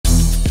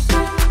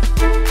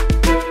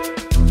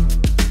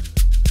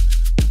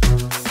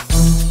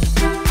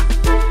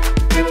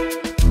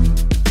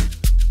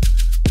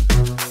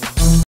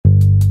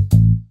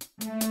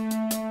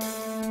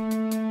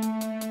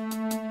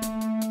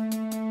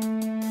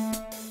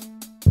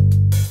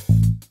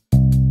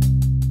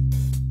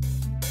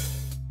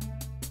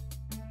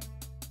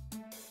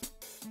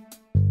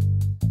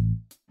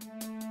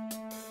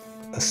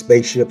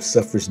spaceship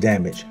suffers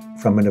damage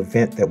from an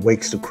event that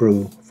wakes the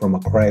crew from a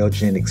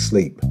cryogenic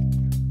sleep.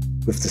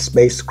 With the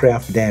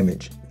spacecraft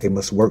damaged, they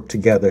must work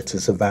together to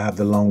survive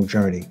the long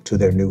journey to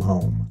their new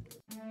home.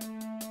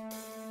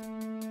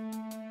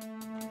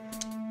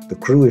 The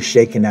crew is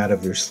shaken out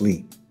of their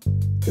sleep.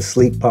 The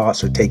sleep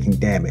pods are taking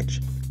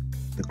damage.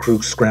 The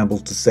crew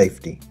scrambles to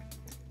safety.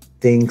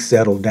 Things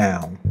settle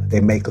down.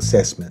 They make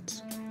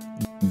assessments.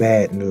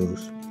 Bad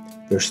news.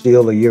 They're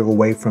still a year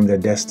away from their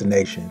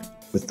destination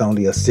with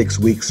only a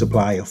 6-week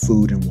supply of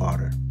food and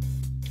water.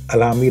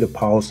 Allow me to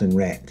pause and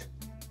rant.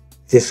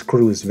 This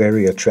crew is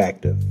very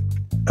attractive.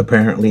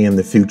 Apparently in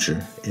the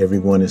future,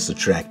 everyone is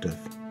attractive.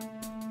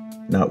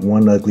 Not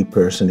one ugly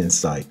person in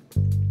sight.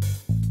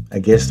 I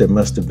guess there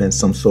must have been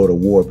some sort of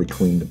war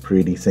between the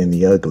pretties and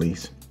the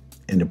uglies,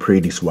 and the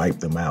pretties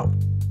wiped them out.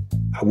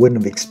 I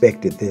wouldn't have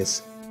expected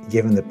this,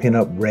 given the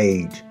pent-up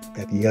rage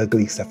that the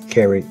uglies have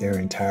carried their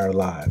entire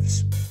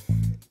lives.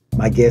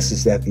 My guess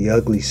is that the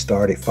uglies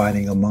started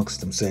fighting amongst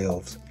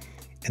themselves,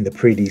 and the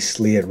pretties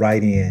slid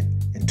right in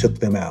and took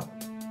them out.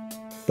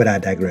 But I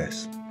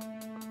digress.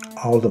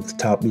 All of the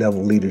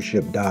top-level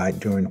leadership died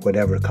during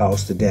whatever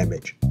caused the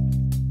damage.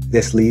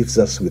 This leaves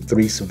us with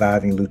 3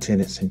 surviving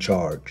lieutenants in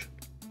charge.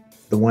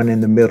 The one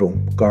in the middle,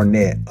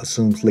 Garnett,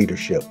 assumes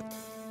leadership.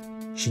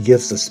 She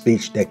gives a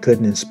speech that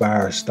couldn't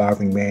inspire a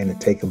starving man to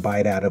take a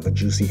bite out of a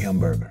juicy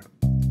hamburger.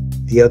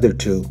 The other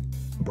 2,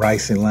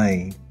 Bryce and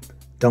Lane,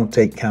 don't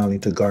take kindly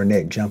to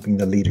Garnett jumping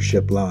the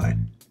leadership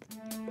line.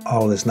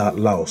 All is not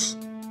lost.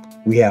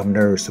 We have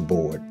nerds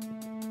aboard.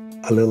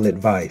 A little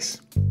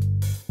advice.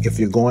 If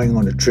you're going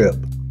on a trip,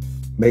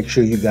 make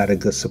sure you got a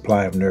good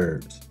supply of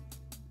nerds.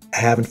 I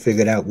haven't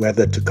figured out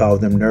whether to call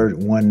them Nerd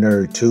 1,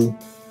 Nerd 2,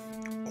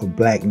 or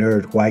Black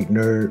Nerd, White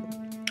Nerd,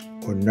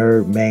 or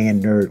Nerd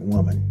Man, Nerd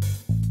Woman.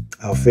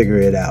 I'll figure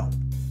it out.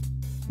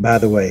 By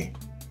the way,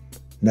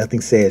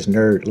 nothing says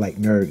nerd like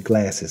nerd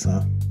glasses,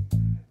 huh?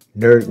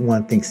 Nerd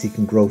 1 thinks he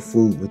can grow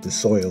food with the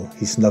soil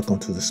he snuck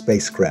onto the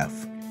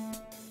spacecraft.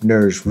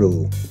 Nerds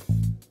rule.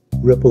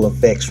 Ripple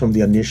effects from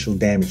the initial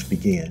damage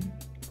begin.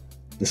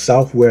 The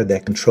software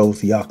that controls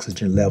the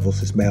oxygen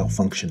levels is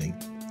malfunctioning.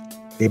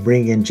 They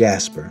bring in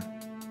Jasper,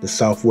 the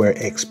software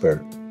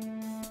expert.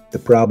 The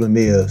problem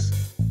is,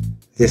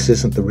 this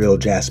isn't the real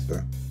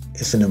Jasper.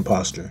 It's an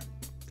imposter.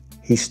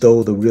 He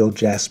stole the real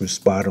Jasper's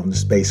spot on the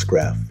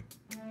spacecraft.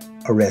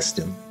 Arrest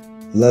him.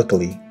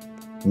 Luckily,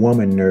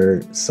 Woman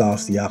Nerd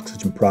solves the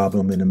oxygen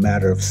problem in a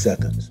matter of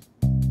seconds.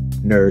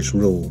 Nerds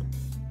rule.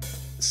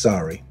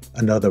 Sorry,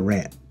 another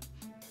rant.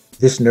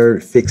 This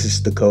nerd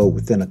fixes the code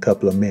within a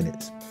couple of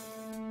minutes.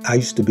 I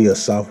used to be a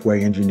software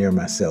engineer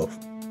myself,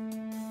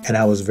 and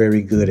I was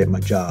very good at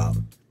my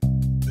job.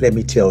 Let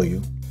me tell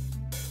you,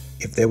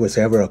 if there was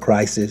ever a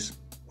crisis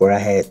where I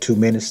had 2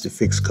 minutes to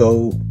fix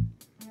code,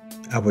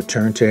 I would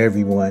turn to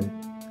everyone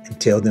and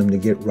tell them to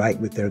get right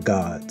with their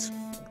gods,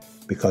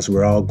 because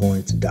we're all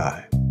going to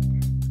die.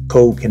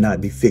 Code cannot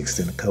be fixed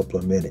in a couple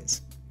of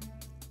minutes.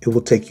 It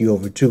will take you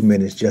over 2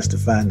 minutes just to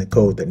find the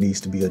code that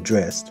needs to be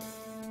addressed.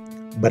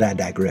 But I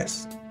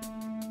digress.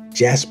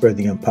 Jasper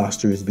the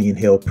imposter is being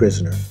held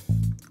prisoner.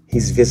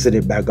 He's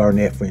visited by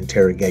Garnett for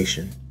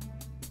interrogation.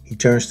 He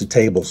turns the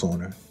tables on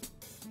her.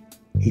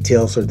 He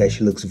tells her that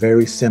she looks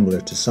very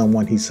similar to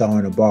someone he saw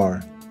in a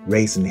bar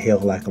raising hell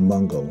like a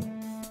Mungo.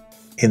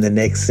 In the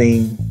next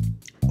scene,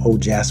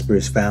 old Jasper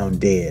is found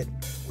dead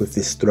with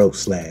his throat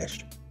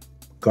slashed.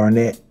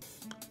 Garnett,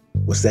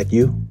 was that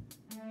you?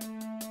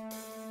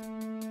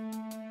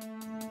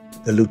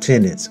 The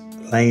lieutenants,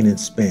 Lane and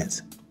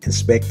Spence,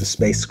 inspect the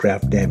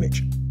spacecraft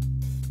damage.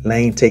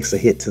 Lane takes a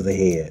hit to the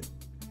head.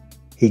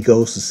 He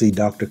goes to see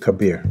Dr.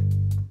 Kabir.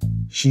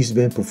 She's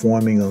been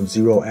performing on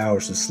 0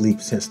 hours of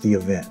sleep since the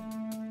event.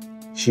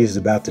 She is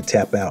about to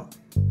tap out.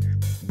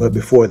 But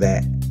before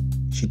that,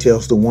 she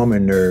tells the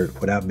woman nerd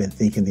what I've been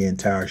thinking the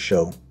entire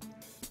show.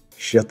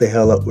 Shut the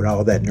hell up with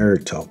all that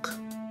nerd talk.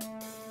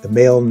 The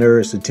male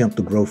nerd's attempt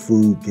to grow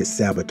food gets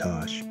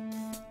sabotaged.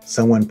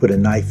 Someone put a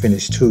knife in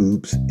his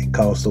tubes and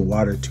caused the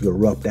water to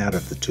erupt out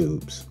of the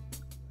tubes.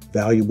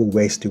 Valuable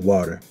wasted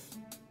water.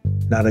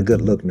 Not a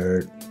good look,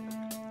 nerd.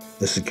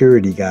 The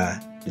security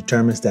guy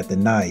determines that the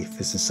knife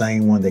is the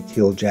same one that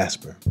killed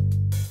Jasper.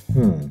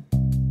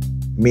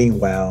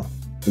 Meanwhile,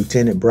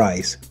 Lieutenant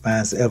Bryce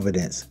finds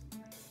evidence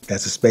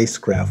that the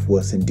spacecraft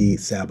was indeed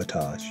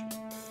sabotaged.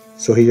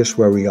 So here's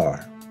where we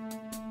are.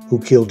 Who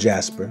killed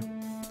Jasper?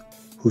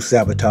 Who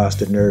sabotaged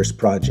the nerd's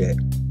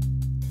project?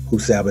 Who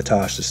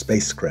sabotaged the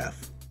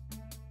spacecraft?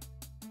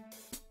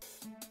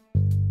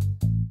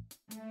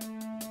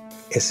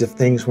 As if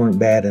things weren't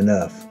bad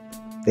enough,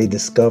 they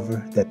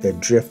discover that they're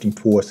drifting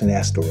towards an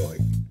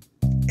asteroid.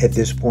 At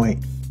this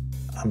point,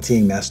 I'm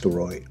Team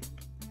Asteroid.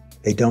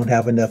 They don't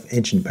have enough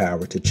engine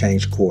power to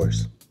change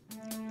course.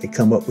 They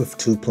come up with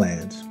 2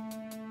 plans.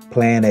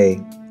 Plan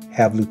A,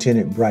 have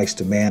Lieutenant Bryce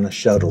to man a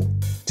shuttle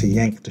to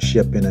yank the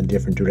ship in a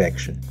different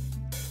direction.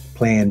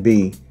 Plan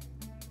B,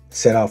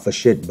 set off a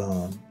shit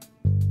bomb.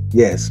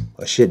 Yes,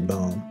 a shit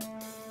bomb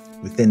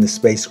within the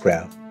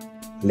spacecraft,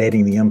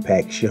 letting the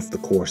impact shift the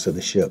course of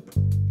the ship.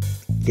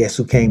 Guess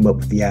who came up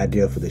with the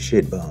idea for the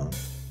shit bomb?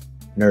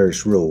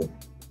 Nerds rule.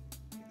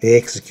 They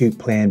execute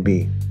plan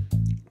B.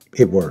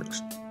 It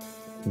works.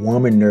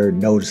 Woman nerd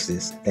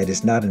notices that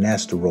it's not an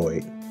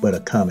asteroid, but a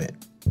comet.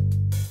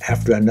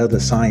 After another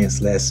science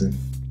lesson,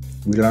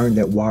 we learned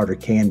that water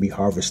can be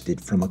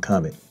harvested from a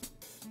comet.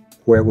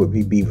 Where would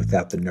we be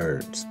without the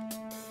nerds?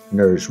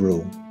 Nerds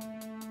rule.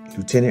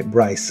 Lieutenant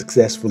Bryce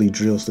successfully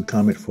drills the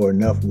comet for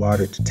enough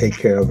water to take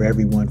care of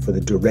everyone for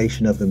the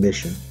duration of the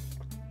mission.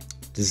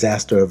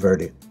 Disaster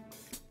averted.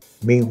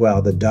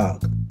 Meanwhile, the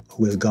doc,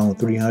 who has gone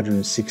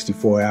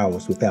 364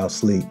 hours without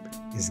sleep,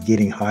 is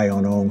getting high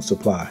on her own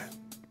supply.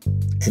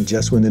 And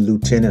just when the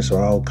lieutenants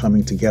are all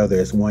coming together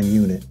as one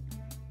unit,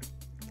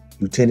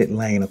 Lieutenant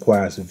Lane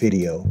acquires a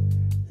video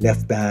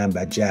left behind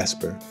by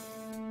Jasper.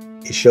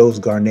 It shows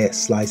Garnett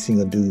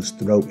slicing a dude's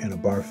throat in a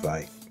bar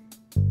fight.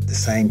 The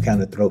same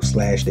kind of throat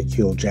slash that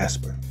killed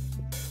Jasper.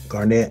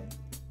 Garnett,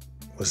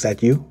 was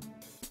that you?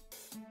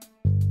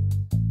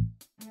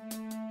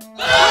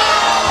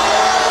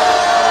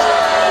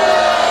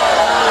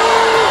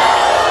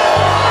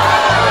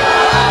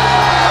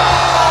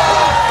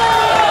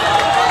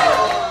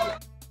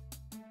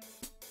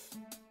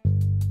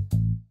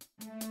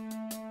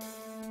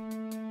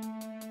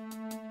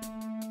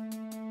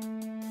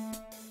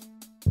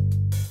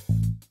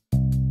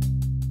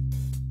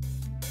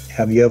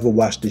 Have you ever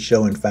watched a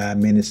show in 5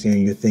 minutes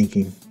and you're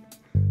thinking,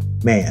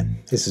 man,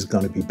 this is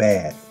going to be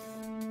bad?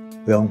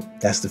 Well,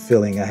 that's the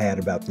feeling I had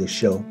about this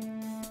show.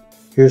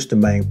 Here's the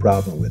main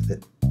problem with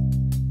it.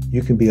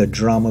 You can be a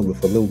drama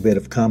with a little bit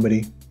of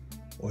comedy,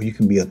 or you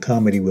can be a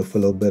comedy with a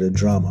little bit of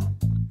drama.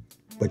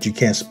 But you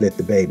can't split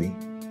the baby.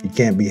 You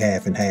can't be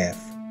half and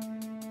half.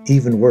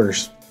 Even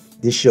worse,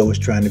 this show is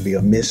trying to be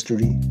a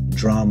mystery,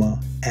 drama,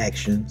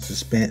 action,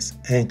 suspense,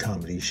 and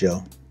comedy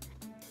show.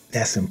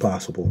 That's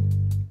impossible.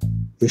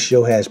 This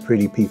show has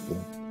pretty people,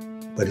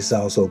 but it's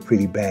also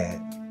pretty bad,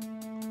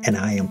 and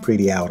I am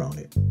pretty out on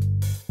it.